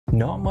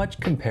Not much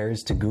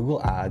compares to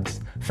Google Ads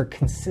for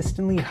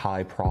consistently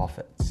high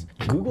profits.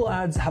 Google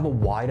Ads have a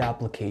wide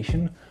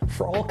application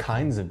for all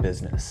kinds of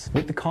business.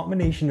 With the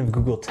combination of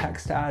Google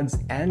Text Ads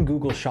and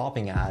Google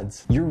Shopping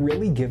Ads, you're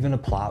really given a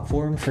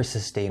platform for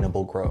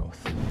sustainable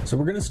growth. So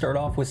we're gonna start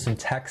off with some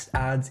text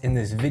ads in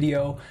this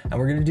video, and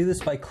we're gonna do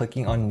this by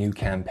clicking on New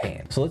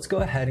Campaign. So let's go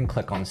ahead and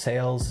click on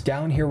Sales.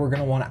 Down here, we're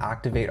gonna wanna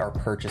activate our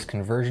purchase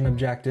conversion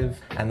objective,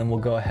 and then we'll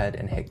go ahead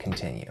and hit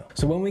Continue.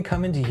 So when we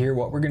come into here,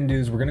 what we're gonna do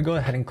is we're gonna go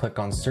ahead and click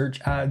on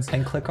Search Ads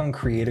and click on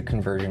Create a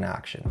Conversion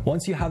Action.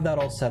 Once you have that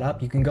all set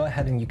up, you can go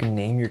ahead and you can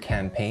name your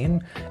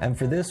campaign, and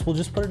for this we'll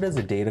just put it as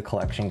a data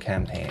collection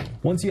campaign.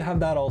 Once you have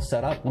that all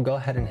set up, we'll go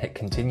ahead and hit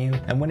Continue,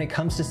 and when it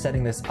comes to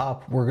setting this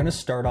up, we're going to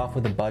start off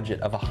with a budget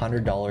of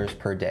 $100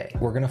 per day.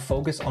 We're going to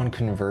focus on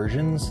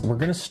conversions. We're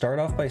going to start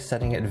off by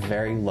setting it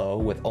very low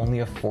with only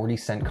a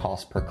 40-cent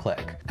cost per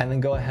click, and then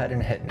go ahead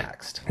and hit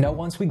Next. Now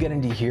once we get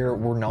into here,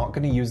 we're not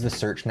going to use the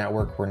search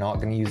network, we're not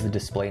going to use the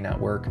display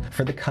network.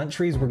 For the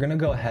countries, we're going to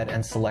go ahead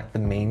and select the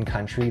main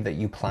country that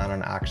you plan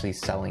on actually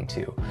selling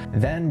to.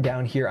 Then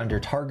down here under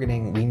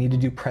targeting, we need to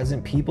do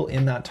present people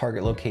in that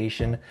target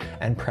location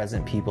and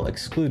present people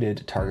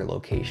excluded target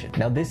location.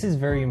 Now this is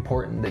very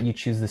important that you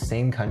choose the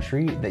same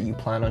country that you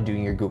plan on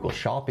doing your Google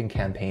Shopping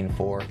campaign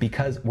for,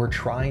 because we're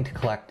trying to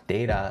collect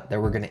data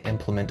that we're going to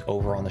implement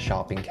over on the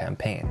shopping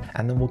campaign.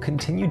 And then we'll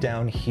continue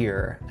down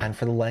here, and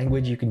for the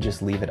language you can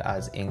just leave it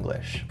as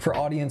English. For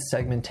audience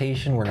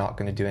segmentation, we're not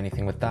going to do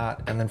anything with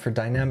that, and then for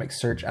dynamic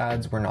search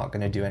ads, we're not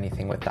going to do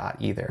anything with that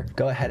either.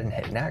 Go ahead and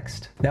hit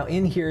Next. Now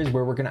in here is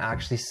where we're going to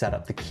actually set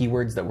up the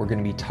keywords that we're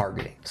going to be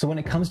targeting. So when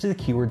it comes to the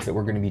keywords that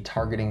we're going to be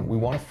targeting, we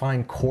want to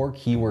find core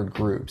keyword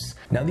groups.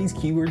 Now these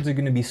keywords are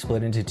going to be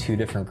split into two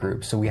different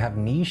groups. So we have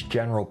niche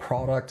general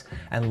product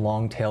and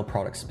long tail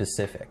product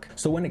specific.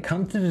 So when it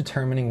comes to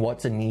determining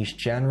what's a niche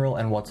general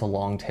and what's a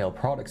long tail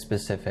product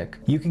specific,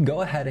 you can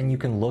go ahead and you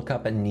can look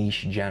up a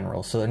niche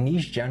general. So a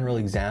niche general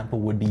example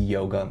would be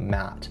yoga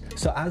mat.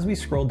 So as we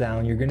scroll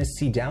down, you're going to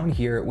see down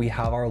here we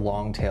have our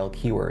long tail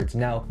keywords.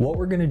 Now what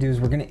we're going to do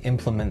is we're going to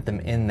implement them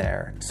in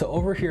there. So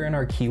over here in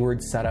our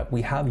keyword setup,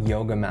 we have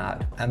yoga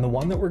mat, and the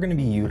one that we're going to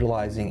be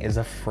utilizing is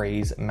a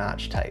phrase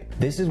match type.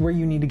 This is where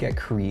you need to get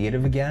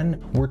creative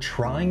again. We're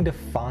trying to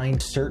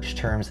find search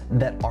terms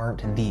that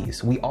aren't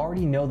these. We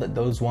already know that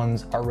those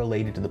ones are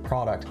related to the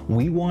product.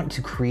 We want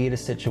to create a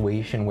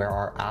situation where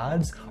our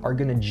ads are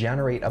going to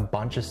generate a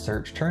bunch of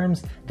search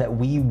terms that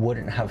we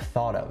wouldn't have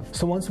thought of.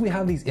 So once we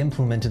have these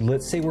implemented,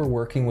 let's say we're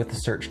working with the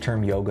search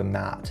term yoga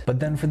mat, but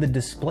then for the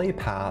display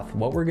path,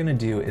 what we're going to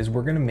do is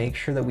we're going to make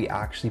sure that we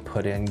actually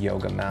put in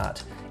yoga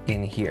mat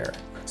in here.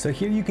 So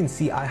here you can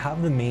see I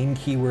have the main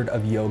keyword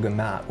of yoga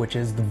mat, which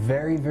is the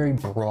very, very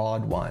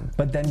broad one.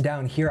 But then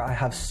down here I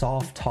have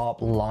soft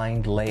top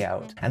lined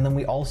layout. And then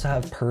we also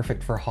have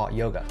perfect for hot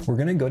yoga. We're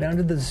gonna go down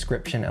to the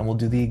description and we'll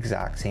do the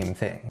exact same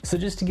thing. So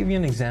just to give you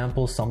an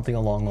example, something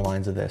along the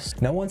lines of this.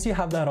 Now once you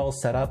have that all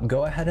set up,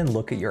 go ahead and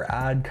look at your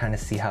ad, kind of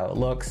see how it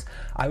looks.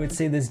 I would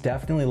say this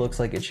definitely looks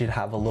like it should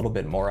have a little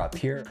bit more up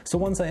here. So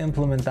once I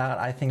implement that,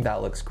 I think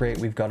that looks great.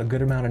 We've got a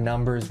good amount of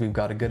numbers, we've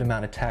got a good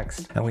amount of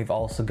text, and we've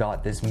also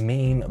got this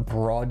main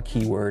broad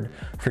keyword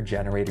for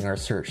generating our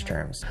search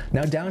terms.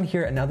 Now down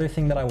here, another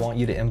thing that I want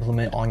you to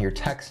implement on your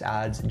text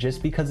ads,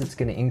 just because it's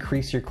going to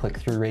increase your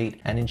click-through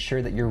rate and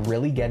ensure that you're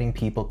really getting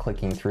people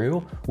clicking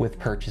through with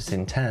purchase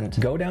intent,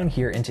 go down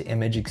here into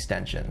image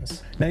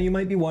extensions. Now you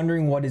might be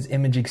wondering, what is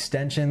image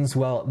extensions?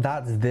 Well,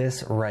 that's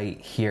this right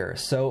here.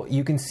 So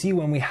you can see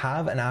when we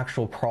have an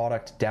actual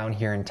product down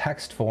here in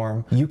text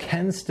form, you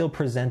can still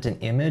present an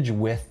image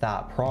with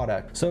that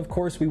product. So of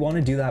course we want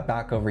to do that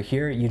back over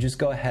here. You just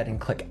go ahead and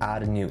click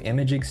add a new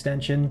image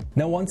extension.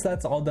 Now once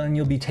that's all done,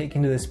 you'll be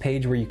taken to this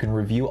page where you can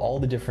review all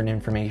the different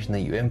information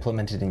that you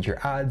implemented into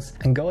your ads,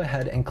 and go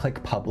ahead and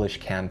click publish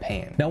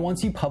campaign. Now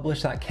once you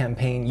publish that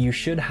campaign, you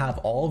should have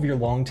all of your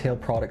long tail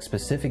product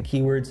specific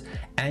keywords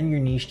and your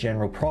niche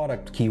general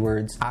product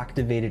keywords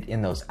activated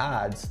in those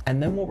ads.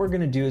 And then what we're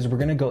going to do is we're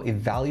going to go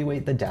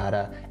evaluate the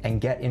data and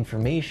get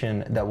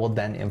information that we'll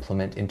then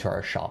implement into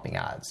our shopping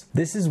ads.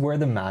 This is where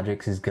the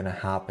magic is going to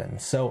happen.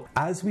 So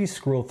as we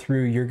scroll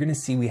through, you're going to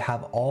see we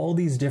have all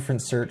these different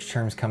search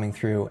terms coming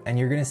through, and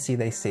you're going to see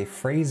they say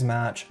phrase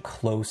match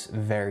close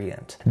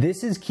variant.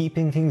 This is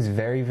keeping things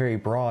very, very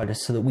broad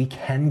so that we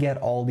can get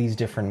all these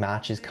different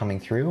matches coming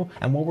through.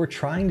 And what we're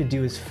trying to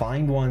do is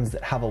find ones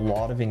that have a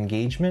lot of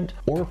engagement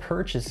or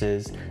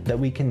purchases that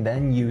we can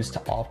then use to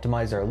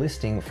optimize our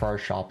listing for our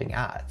shopping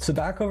ads. So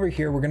back over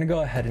here, we're going to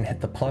go ahead and hit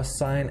the plus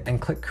sign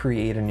and click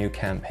create a new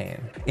campaign.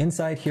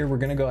 Inside here, we're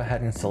going to go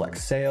ahead and select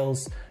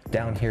sales.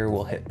 Down here,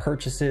 we'll hit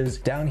purchases.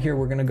 Down here,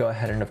 we're going to go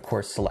ahead and of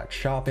course select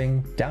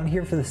shopping. Down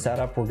here for the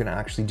setup, we're going to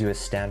actually do a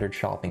standard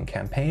shopping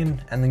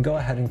campaign, and then go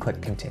ahead and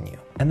click continue.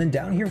 And then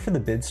down here for the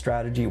bid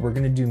strategy, we're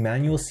going to do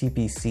manual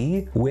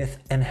CPC with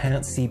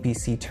enhanced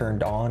CPC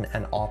turned on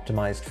and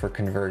optimized for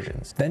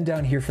conversions. Then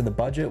down here for the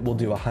budget, we'll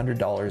do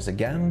 $100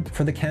 again.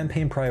 For the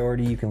campaign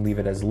priority, you can leave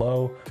it as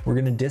low. We're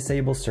going to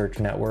disable search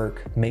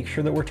network, make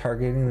sure that we're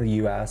targeting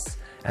the US,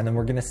 And then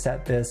we're gonna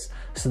set this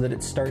so that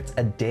it starts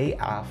a day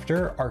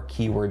after our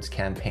keywords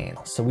campaign.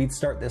 So we'd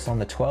start this on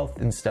the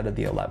 12th instead of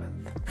the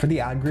 11th. For the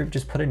ad group,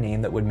 just put a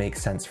name that would make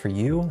sense for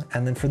you.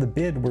 And then for the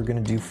bid, we're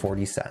gonna do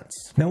 40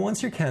 cents. Now,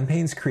 once your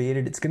campaign's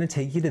created, it's gonna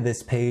take you to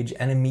this page,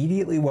 and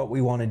immediately what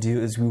we wanna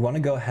do is we wanna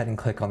go ahead and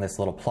click on this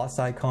little plus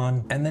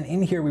icon. And then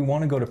in here, we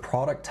wanna go to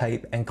product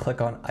type and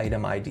click on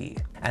item ID.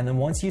 And then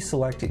once you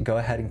select it, go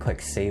ahead and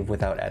click save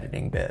without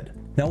editing bid.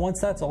 Now, once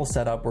that's all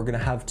set up, we're gonna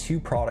have 2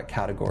 product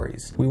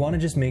categories. We wanna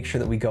just make sure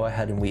that we go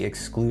ahead and we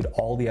exclude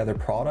all the other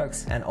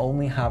products and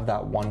only have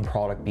that one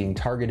product being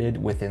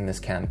targeted within this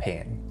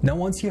campaign. Now,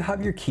 once you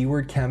have your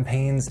keyword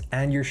campaigns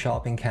and your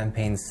shopping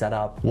campaigns set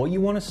up, what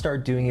you wanna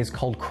start doing is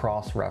called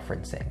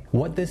cross-referencing.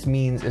 What this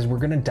means is we're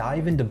gonna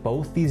dive into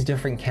both these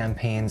different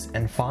campaigns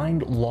and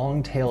find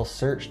long tail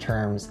search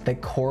terms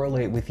that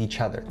correlate with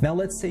each other. Now,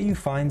 let's say you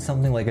find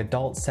something like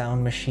adult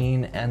sound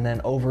machine, and then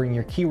over in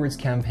your keywords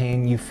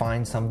campaign, you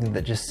find something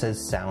that just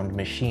says sound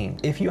machine.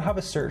 If you have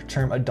a search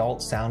term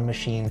adult sound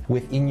machine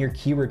within your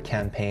keyword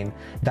campaign,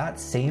 that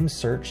same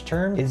search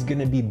term is going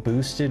to be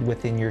boosted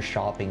within your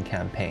shopping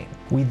campaign.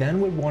 We then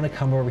would want to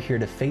come over here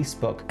to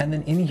Facebook, and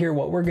then in here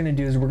what we're going to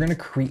do is we're going to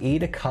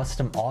create a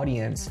custom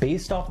audience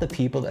based off the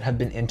people that have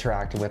been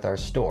interacting with our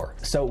store.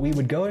 So we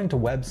would go into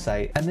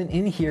website, and then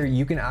in here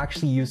you can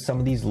actually use some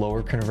of these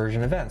lower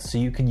conversion events. So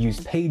you could use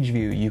page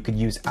view, you could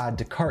use add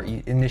to cart,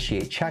 you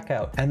initiate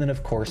checkout, and then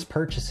of course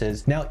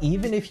purchases. Now,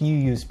 even if you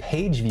use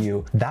page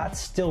view, that's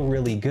still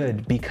really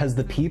good because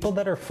the people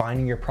that are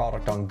finding your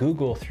product on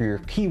Google through your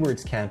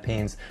keywords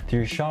campaigns, through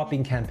your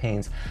shopping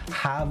campaigns,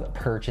 have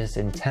purchase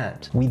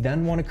intent. We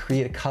then want to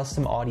create a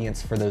custom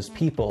audience for those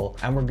people,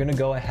 and we're going to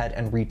go ahead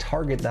and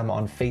retarget them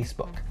on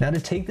Facebook. Now, to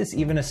take this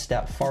even a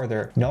step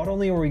farther, not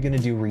only are we going to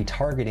do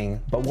retargeting,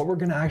 but what we're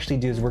going to actually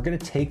do is we're going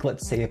to take,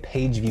 let's say, a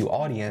page view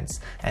audience,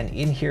 and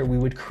in here we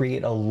would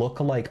create a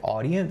lookalike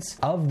audience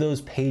of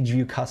those page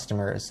view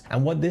customers.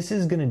 And what this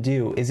is going to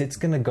do is it's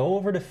going to go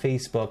over to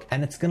Facebook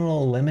and it's going to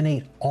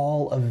eliminate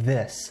all of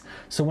this.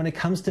 So when it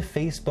comes to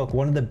Facebook,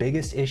 one of the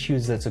biggest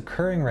issues that's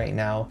occurring right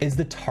now is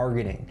the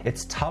targeting.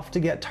 It's tough to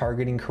get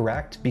targeting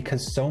correct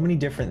because so many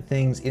different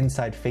things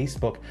inside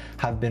Facebook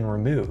have been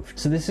removed.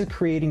 So this is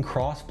creating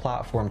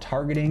cross-platform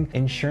targeting,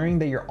 ensuring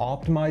that you're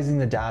optimizing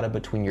the data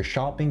between your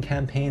shopping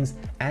campaigns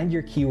and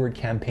your keyword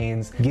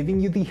campaigns, giving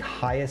you the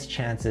highest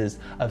chances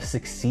of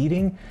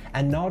succeeding,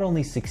 and not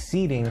only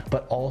succeeding,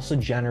 but also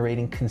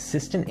generating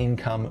consistent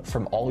income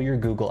from all your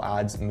Google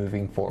ads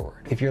moving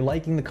forward. If you're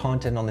liking the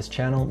content on this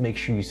channel, make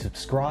sure you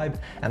subscribe,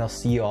 and I'll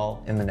see you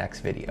all in the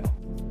next video.